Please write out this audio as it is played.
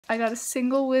I got a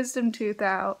single wisdom tooth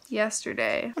out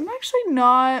yesterday. I'm actually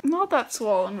not that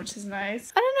swollen, which is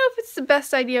nice. I don't know if it's the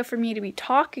best idea for me to be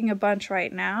talking a bunch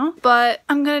right now, but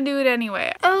I'm gonna do it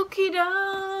anyway. Okie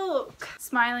doke!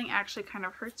 Smiling actually kind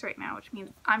of hurts right now, which means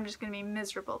I'm just gonna be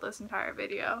miserable this entire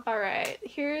video. Alright,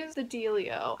 here's the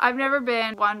dealio. I've never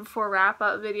been one for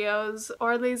wrap-up videos,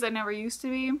 or at least I never used to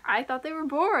be. I thought they were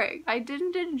boring. I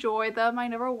didn't enjoy them. I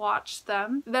never watched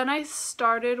them. Then I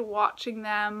started watching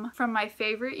them from my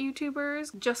favorite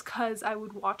YouTubers just cause I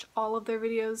would watch all of their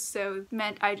videos, so it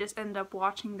meant I just ended up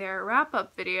watching their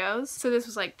wrap-up videos. So this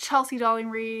was like Chelsea Darling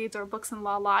Reads or Books and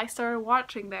Lala. I started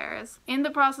watching theirs. In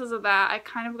the process of that, I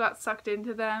kind of got sucked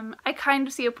into them. I kind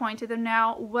of see a point to them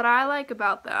now. What I like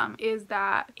about them is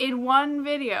that in one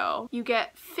video, you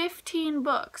get 15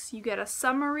 books. You get a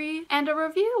summary and a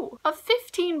review of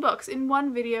 15 books in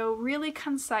one video, really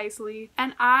concisely,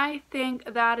 and I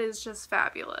think that is just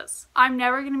fabulous. I'm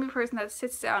never gonna be a person that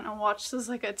sits down and watches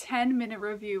like a 10-minute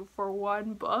review for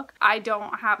one book. I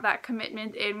don't have that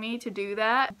commitment in me to do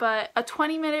that, but a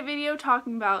 20-minute video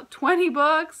talking about 20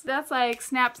 books, that's like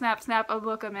snap, snap, snap a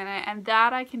book a minute, and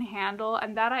that I can handle,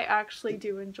 and that I actually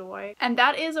do enjoy. And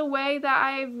that is a way that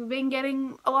I've been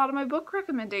getting a lot of my book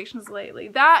recommendations lately.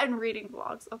 That and reading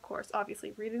vlogs, of course.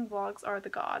 Obviously, reading vlogs are the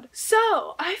god.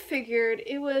 So I figured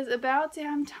it was about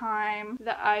damn time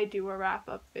that I do a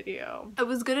wrap-up video. I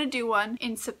was gonna do one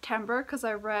in September because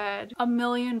I read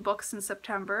 1,000,000 books in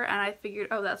September, and I figured,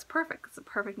 oh, that's perfect. It's a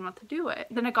perfect month to do it.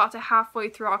 Then I got to halfway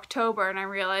through October and I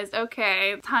realized,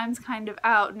 okay, time's kind of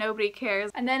out. Nobody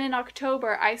cares. And then in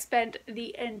October, I spent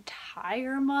the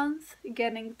entire month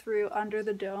getting through Under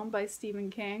the Dome by Stephen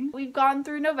King. We've gone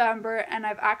through November and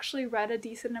I've actually read a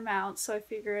decent amount, so I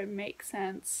figure it makes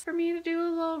sense for me to do a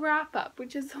little wrap-up,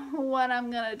 which is what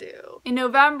I'm gonna do. In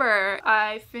November,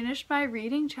 I finished my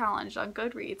reading challenge on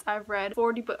Goodreads. I've read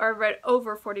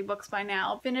over 40 books by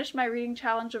now. Finished my reading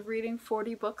challenge of reading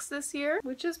 40 books this year,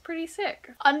 which is pretty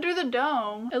sick. Under the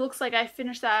Dome, it looks like I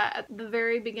finished that at the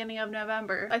very beginning of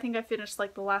November. I think I finished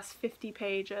like the last 50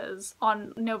 pages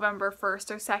on November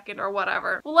 1st or 2nd or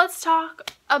whatever. Well, let's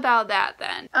talk about that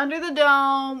then. Under the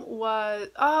Dome was,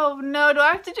 oh no, do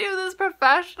I have to do this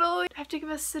professionally? Do I have to give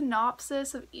a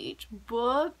synopsis of each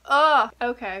book? Ugh.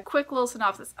 Okay, quick little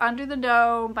synopsis. Under the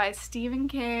Dome by Stephen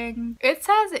King. It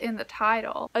says it in the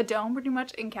title. A dome pretty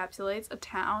much encapsulates a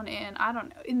town in, I don't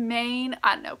know, in Maine.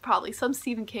 I don't know, probably some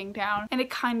Stephen King town. And it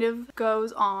kind of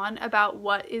goes on about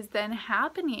what is then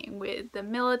happening with the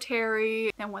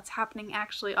military and what's happening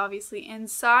actually obviously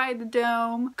inside the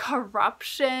dome.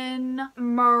 Corruption,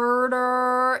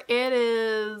 murder. It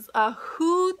is a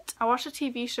hoot. I watched a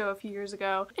TV show a few years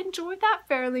ago. Enjoyed that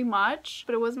fairly much,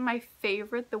 but it wasn't my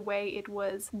favorite the way it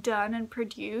was done and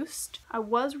produced. I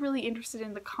was really interested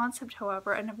in the concept,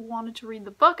 however, and have wanted to read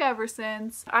the book ever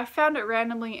since. I found it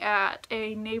randomly at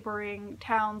a neighboring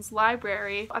town's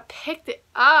library. I picked it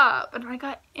up and I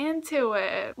got into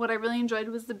it. What I really enjoyed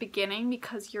was the beginning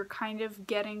because you're kind of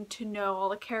getting to know all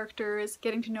the characters,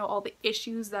 getting to know all the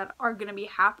issues that are going to be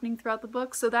happening throughout the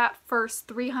book. So that first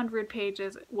 300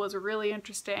 pages was really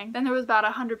interesting. Then there was about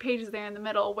 100 pages there in the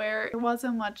middle where there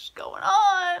wasn't much going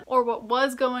on, or what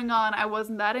was going on I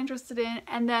wasn't that interested in.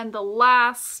 And then the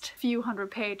last few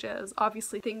hundred pages,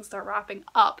 obviously things start wrapping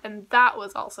up, and that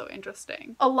was also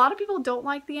interesting. A lot of people don't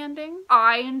like the ending.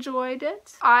 I enjoyed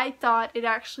it. I thought it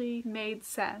actually made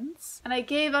sense, and I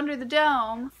gave Under the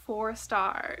Dome 4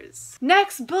 stars.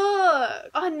 Next book!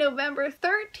 On November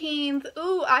 13th,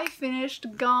 ooh, I finished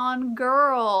Gone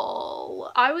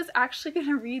Girl. I was actually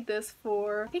gonna read this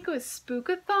for, I think it was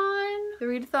Spookathon, the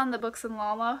readathon that Books and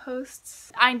Lala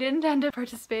hosts. I didn't end up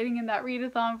participating in that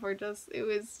readathon for it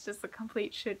was just a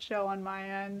complete shit show on my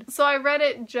end. So I read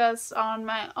it just on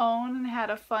my own and had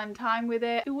a fun time with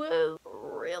it. It was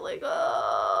really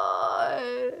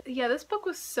good. Yeah, this book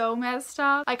was so messed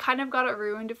up. I kind of got it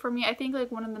ruined for me. I think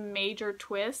like one of the major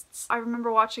twists, I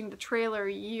remember watching the trailer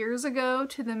years ago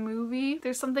to the movie.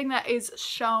 There's something that is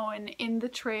shown in the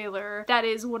trailer that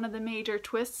is one of the major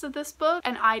twists of this book,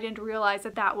 and I didn't realize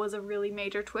that that was a really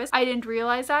major twist. I didn't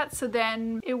realize that, so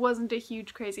then it wasn't a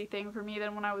huge crazy thing for me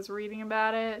then when I was reading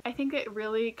about it. I think it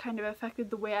really kind of affected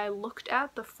the way I looked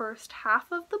at the first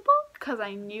half of the book because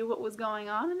I knew what was going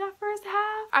on in that first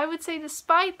half. I would say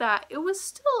despite that, it was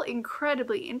still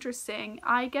incredibly interesting.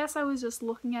 I guess I was just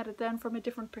looking at it then from a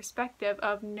different perspective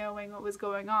of knowing what was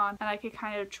going on, and I could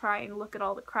kind of try and look at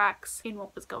all the cracks in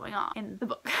what was going on in the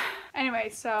book. Anyway,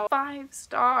 so 5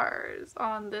 stars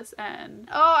on this end.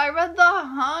 Oh, I read The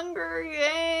Hunger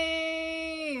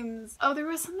Games. Oh, there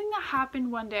was something that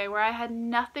happened one day where I had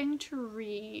nothing to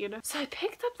read. So I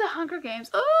picked up The Hunger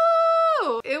Games.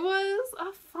 Oh, it was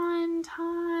a fun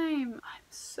time. I'm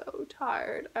so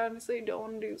tired. I honestly don't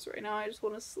want to do this right now. I just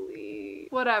want to sleep.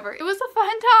 Whatever. It was a fun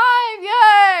time.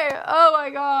 Yay! Oh my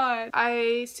god.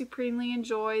 I supremely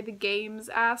enjoy the games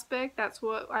aspect. That's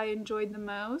what I enjoyed the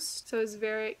most. So I was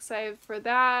very excited for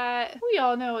that. We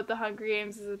all know what The Hunger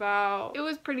Games is about. It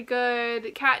was pretty good.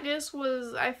 Katniss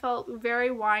was, I felt,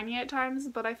 very whiny at times,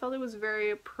 but I felt it was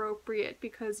very appropriate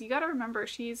because you gotta remember,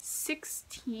 she's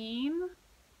 16.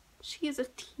 She is a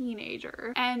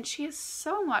teenager and she has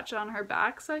so much on her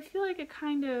back, so I feel like it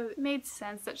kind of made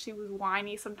sense that she was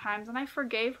whiny sometimes, and I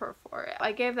forgave her for it.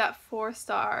 I gave that 4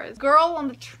 stars. Girl on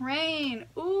the Train.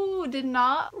 Ooh, did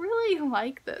not really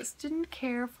like this. Didn't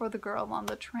care for the Girl on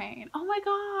the Train. Oh my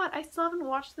god, I still haven't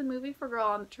watched the movie for Girl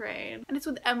on the Train. And it's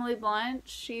with Emily Blunt.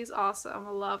 She's awesome.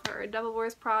 I love her. Devil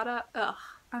Wears Prada. Ugh.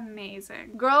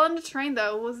 Amazing. Girl on the Train,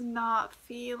 though, was not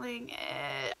feeling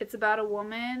it. It's about a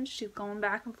woman. She's going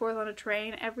back and forth on a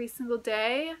train every single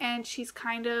day, and she's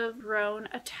kind of grown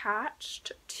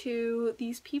attached to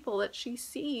these people that she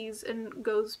sees and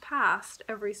goes past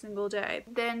every single day.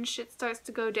 Then shit starts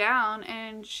to go down,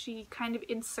 and she kind of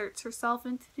inserts herself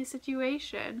into the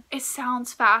situation. It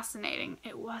sounds fascinating.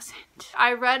 It wasn't.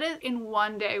 I read it in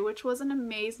one day, which was an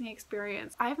amazing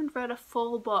experience. I haven't read a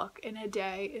full book in a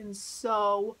day in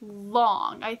so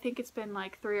long. I think it's been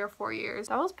like 3 or 4 years.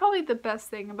 That was probably the best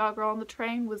thing about Girl on the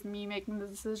Train, was me making the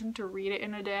decision to read it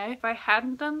in a day. If I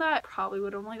hadn't done that, I probably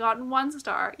would have only gotten 1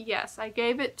 star. Yes, I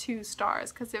gave it 2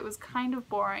 stars because it was kind of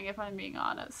boring, if I'm being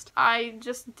honest. I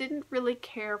just didn't really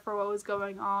care for what was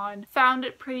going on. Found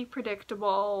it pretty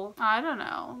predictable. I don't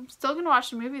know. I'm still gonna watch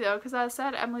the movie though, because as I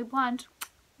said, Emily Blunt,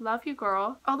 love you,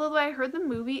 girl. Although I heard the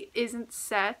movie isn't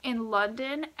set in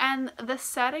London, and the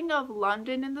setting of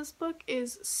London in this book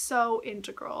is so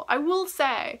integral. I will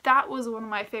say that was one of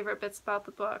my favorite bits about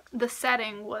the book. The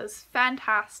setting was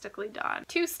fantastically done.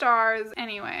 2 stars.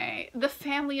 Anyway, The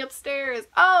Family Upstairs.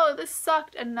 Oh, this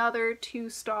sucked. Another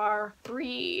 2-star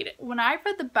read. When I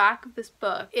read the back of this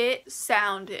book, it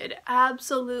sounded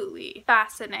absolutely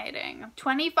fascinating.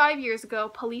 25 years ago,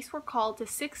 police were called to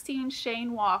 16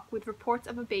 Cheyne Walk with reports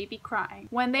of a baby crying.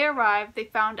 When they arrived, they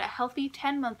found a healthy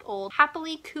 10-month-old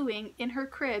happily cooing in her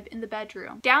crib in the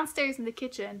bedroom. Downstairs in the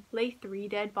kitchen lay 3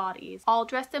 dead bodies, all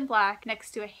dressed in black,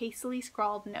 next to a hastily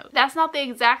scrawled note. That's not the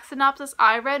exact synopsis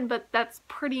I read, but that's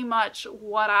pretty much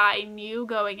what I knew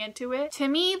going into it. To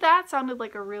me, that sounded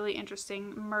like a really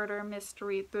interesting murder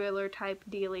mystery thriller type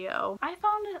dealio. I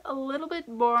found it a little bit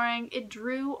boring. It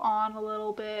drew on a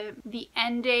little bit. The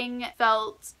ending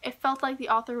felt like the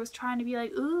author was trying to be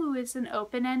like, ooh, it's an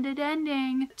open-ended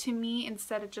ending. To me,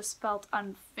 instead, it just felt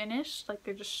unfinished, like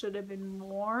there just should have been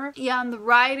more. Yeah, and the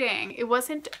writing, it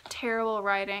wasn't terrible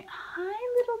writing. Hi,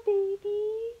 little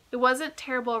baby. It wasn't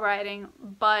terrible writing,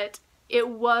 but it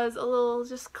was a little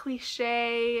just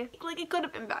cliche. Like, it could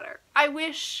have been better. I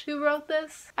wish, who wrote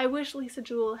this? I wish Lisa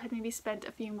Jewell had maybe spent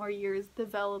a few more years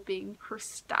developing her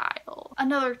style.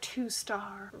 Another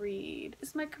 2-star read.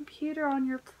 Is my computer on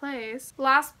your place?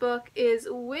 Last book is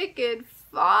Wicked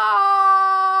Fox.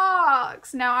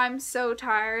 Now I'm so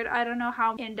tired. I don't know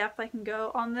how in-depth I can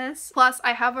go on this. Plus,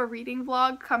 I have a reading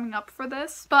vlog coming up for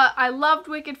this. But I loved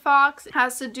Wicked Fox. It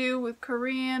has to do with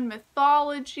Korean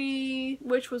mythology,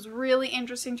 which was really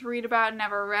interesting to read about.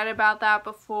 Never read about that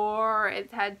before.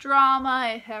 It had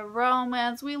drama, it had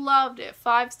romance. We loved it.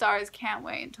 5 stars. Can't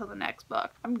wait until the next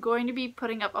book. I'm going to be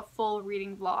putting up a full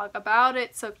reading vlog about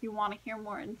it, so if you want to hear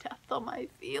more in depth on my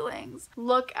feelings,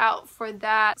 look out for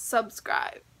that.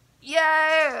 Subscribe.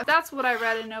 Yay! That's what I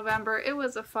read in November. It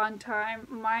was a fun time.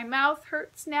 My mouth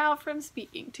hurts now from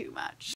speaking too much.